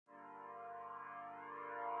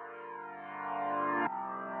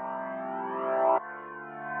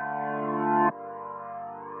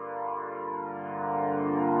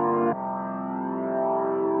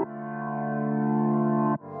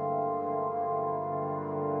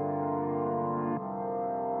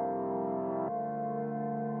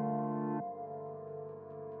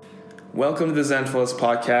Welcome to the Zenfulness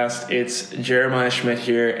Podcast. It's Jeremiah Schmidt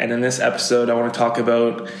here, and in this episode I want to talk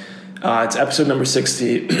about, it's episode number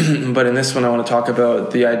 60, but in this one I want to talk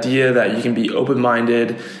about the idea that you can be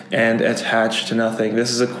open-minded and attached to nothing. This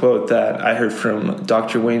is a quote that I heard from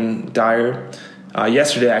Dr. Wayne Dyer.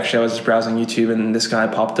 Yesterday, actually, I was just browsing YouTube, and this guy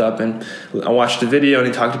popped up, and I watched a video, and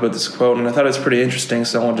he talked about this quote, and I thought it was pretty interesting,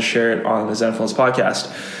 so I wanted to share it on the Zenfulness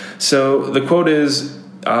Podcast. So the quote is,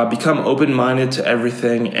 become open-minded to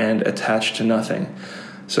everything and attached to nothing.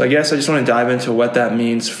 So I guess I just want to dive into what that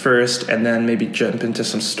means first, and then maybe jump into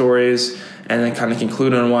some stories, and then kind of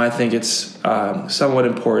conclude on why I think it's somewhat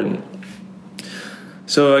important.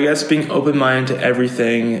 So I guess being open-minded to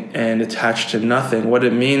everything and attached to nothing, what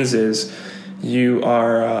it means is you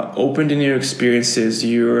are open to new experiences.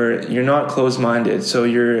 You're not closed-minded, so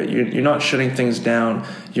you're not shutting things down.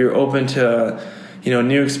 You're open to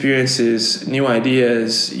new experiences, new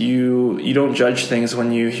ideas. You don't judge things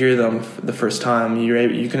when you hear them the first time.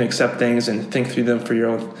 You can accept things and think through them for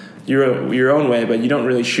your own way, but you don't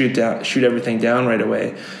really shoot everything down right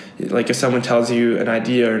away. Like if someone tells you an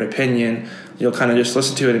idea or an opinion, you'll kind of just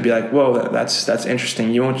listen to it and be like, whoa, that's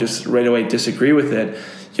interesting. You won't just right away disagree with it.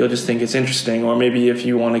 You'll just think it's interesting. Or maybe if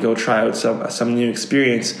you want to go try out some new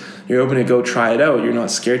experience, you're open to go try it out. You're not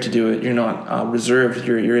scared to do it. You're not reserved.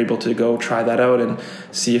 You're able to go try that out and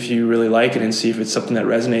see if you really like it and see if it's something that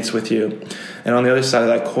resonates with you. And on the other side of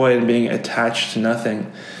that coin, being attached to nothing,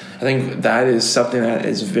 I think that is something that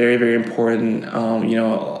is very, very important.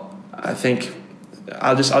 I think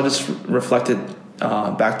I'll just reflect it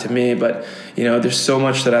back to me, but there's so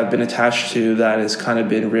much that I've been attached to that has kind of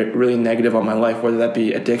been really negative on my life, whether that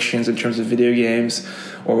be addictions in terms of video games,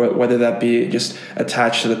 or whether that be just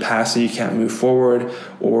attached to the past so you can't move forward,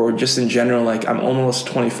 or just in general, like I'm almost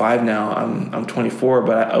 25 now, I'm 24,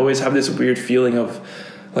 but I always have this weird feeling of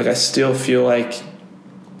like I still feel like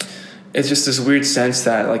it's just this weird sense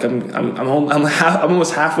that like I'm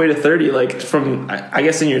almost halfway to 30, like from I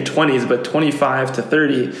guess in your 20s, but 25 to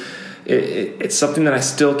 30. It's something that I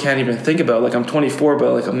still can't even think about. Like I'm 24,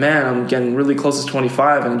 but like man, I'm getting really close to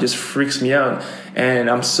 25, and it just freaks me out. And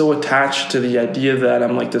I'm so attached to the idea that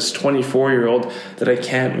I'm like this 24-year-old that I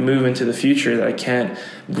can't move into the future, that I can't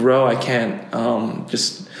grow, I can't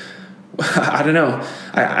I don't know.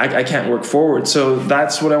 I can't work forward. So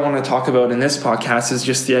that's what I want to talk about in this podcast, is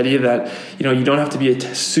just the idea that, you don't have to be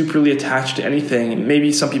superly attached to anything.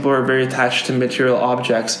 Maybe some people are very attached to material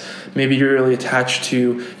objects. Maybe you're really attached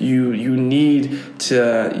to, you need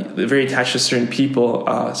to, very attached to certain people,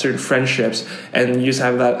 certain friendships, and you just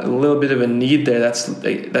have that a little bit of a need there. That's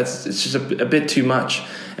it's just a bit too much,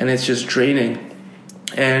 and it's just draining.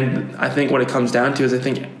 And I think what it comes down to is I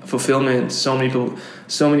think fulfillment, so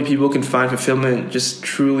many people can find fulfillment just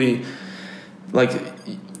truly, like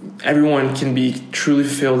everyone can be truly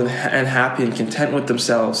fulfilled and happy and content with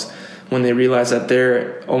themselves when they realize that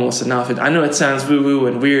they're almost enough. And I know it sounds woo-woo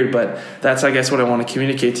and weird, but that's, I guess, what I want to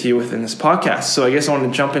communicate to you within this podcast. So I guess I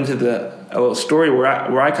want to jump into a little story where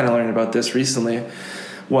I kind of learned about this recently.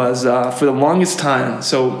 Was for the longest time.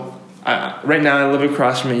 So right now I live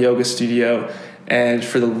across from a yoga studio. And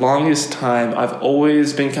for the longest time, I've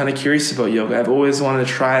always been kind of curious about yoga. I've always wanted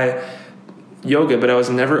to try yoga, but I was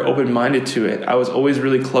never open-minded to it. I was always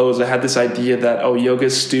really closed. I had this idea that, yoga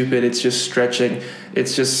is stupid. It's just stretching.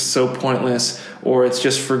 It's just so pointless. Or it's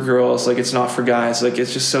just for girls. Like, it's not for guys. Like,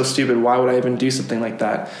 it's just so stupid. Why would I even do something like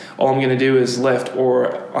that? All I'm going to do is lift.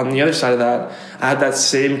 Or on the other side of that, I had that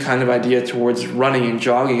same kind of idea towards running and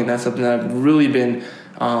jogging, and that's something that I've really been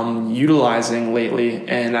utilizing lately.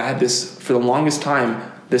 And I had this, for the longest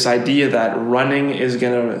time, this idea that running is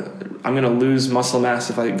I'm gonna lose muscle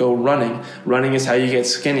mass if I go running. Running is how you get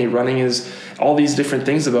skinny. Running is all these different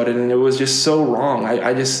things about it, and it was just so wrong.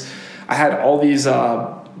 I had all these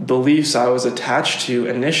beliefs I was attached to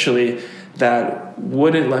initially that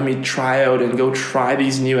wouldn't let me try out and go try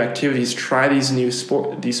these new activities, try these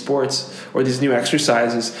sports or these new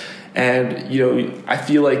exercises. And, I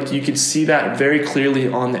feel like you could see that very clearly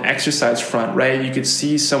on the exercise front, right? You could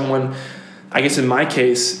see someone, I guess in my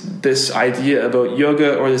case, this idea about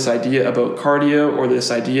yoga or this idea about cardio or this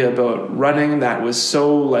idea about running that was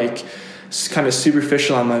so like kind of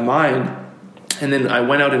superficial on my mind. And then I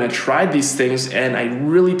went out and I tried these things, and I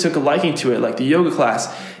really took a liking to it. Like the yoga class,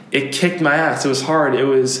 it kicked my ass. It was hard.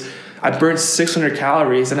 I burned 600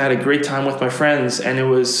 calories and I had a great time with my friends, and it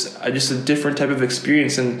was just a different type of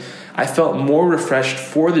experience, and I felt more refreshed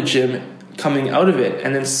for the gym coming out of it.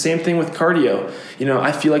 And then same thing with cardio.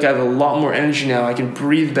 I feel like I have a lot more energy now. I can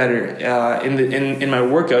breathe better in my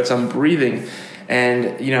workouts. I'm breathing, and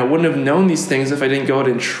I wouldn't have known these things if I didn't go out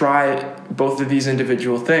and try both of these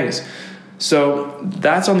individual things. So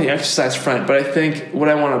that's on the exercise front. But I think what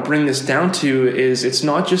I want to bring this down to is it's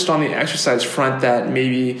not just on the exercise front that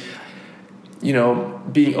maybe,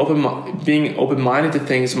 being open-minded to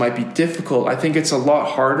things might be difficult. I think it's a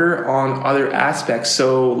lot harder on other aspects.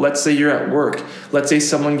 So let's say you're at work. Let's say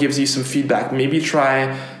someone gives you some feedback. Maybe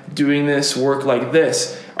try doing this work like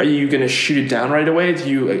this. Are you going to shoot it down right away? Do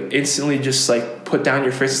you instantly just like put down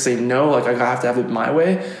your fist and say no, like I have to have it my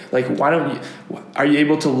way? Like, are you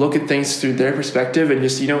able to look at things through their perspective and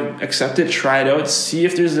just, accept it, try it out, see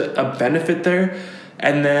if there's a benefit there,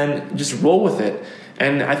 and then just roll with it?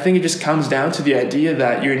 And I think it just comes down to the idea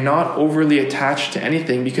that you're not overly attached to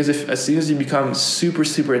anything, because as soon as you become super,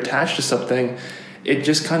 super attached to something, it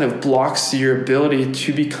just kind of blocks your ability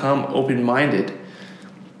to become open-minded.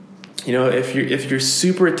 If you're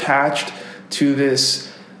super attached to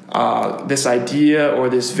this idea or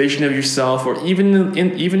this vision of yourself, or even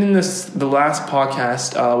in the last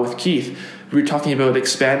podcast with Keith, we were talking about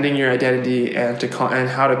expanding your identity and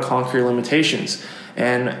how to conquer limitations.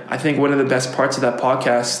 And I think one of the best parts of that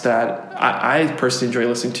podcast that I personally enjoy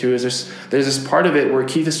listening to is there's this part of it where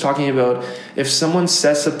Keith is talking about if someone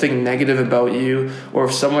says something negative about you, or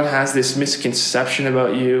if someone has this misconception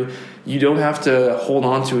about you, you don't have to hold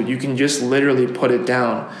on to it. You can just literally put it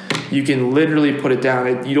down. You can literally put it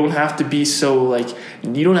down. You don't have to be so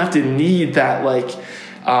you don't have to need that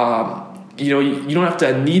you don't have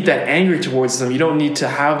to need that anger towards them. You don't need to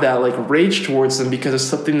have that rage towards them because of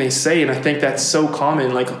something they say. And I think that's so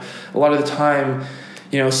common. Like a lot of the time,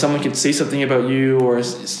 someone could say something about you, or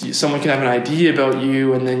someone can have an idea about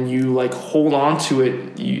you, and then you hold on to it,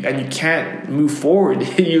 and you can't move forward.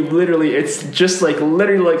 It's just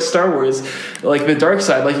literally like Star Wars, like the dark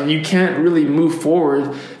side. You can't really move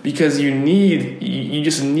forward because you're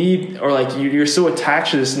so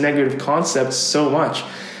attached to this negative concept so much.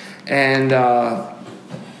 And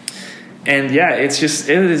yeah, it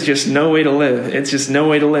is just no way to live. It's just no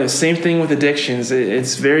way to live. Same thing with addictions.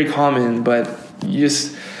 It's very common, but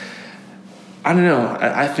I don't know.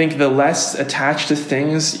 I think the less attached to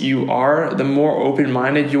things you are, the more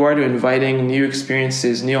open-minded you are to inviting new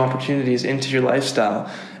experiences, new opportunities into your lifestyle.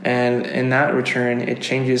 And in that return, it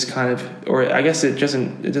changes or I guess it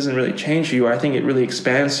doesn't really change who you are. I think it really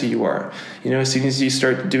expands who you are. As soon as you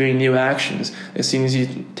start doing new actions, as soon as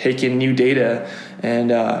you take in new data and,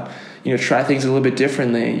 try things a little bit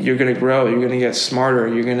differently, you're going to grow, you're going to get smarter,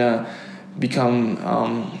 you're going to become,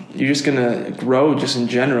 you're just going to grow just in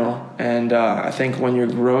general. And I think when you're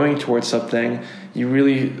growing towards something,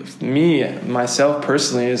 myself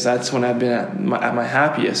personally, that's when I've been at my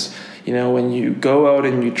happiest. When you go out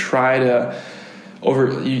and you try to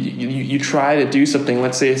you try to do something,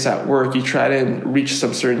 let's say it's at work, you try to reach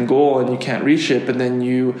some certain goal and you can't reach it, but then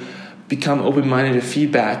you become open-minded to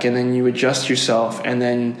feedback, and then you adjust yourself, and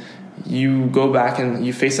then you go back and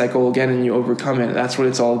you face that goal again and you overcome it. That's what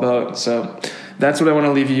it's all about. So that's what I want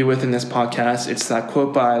to leave you with in this podcast. It's that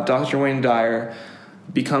quote by Dr. Wayne Dyer: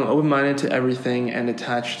 become open-minded to everything and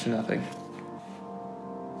attached to nothing.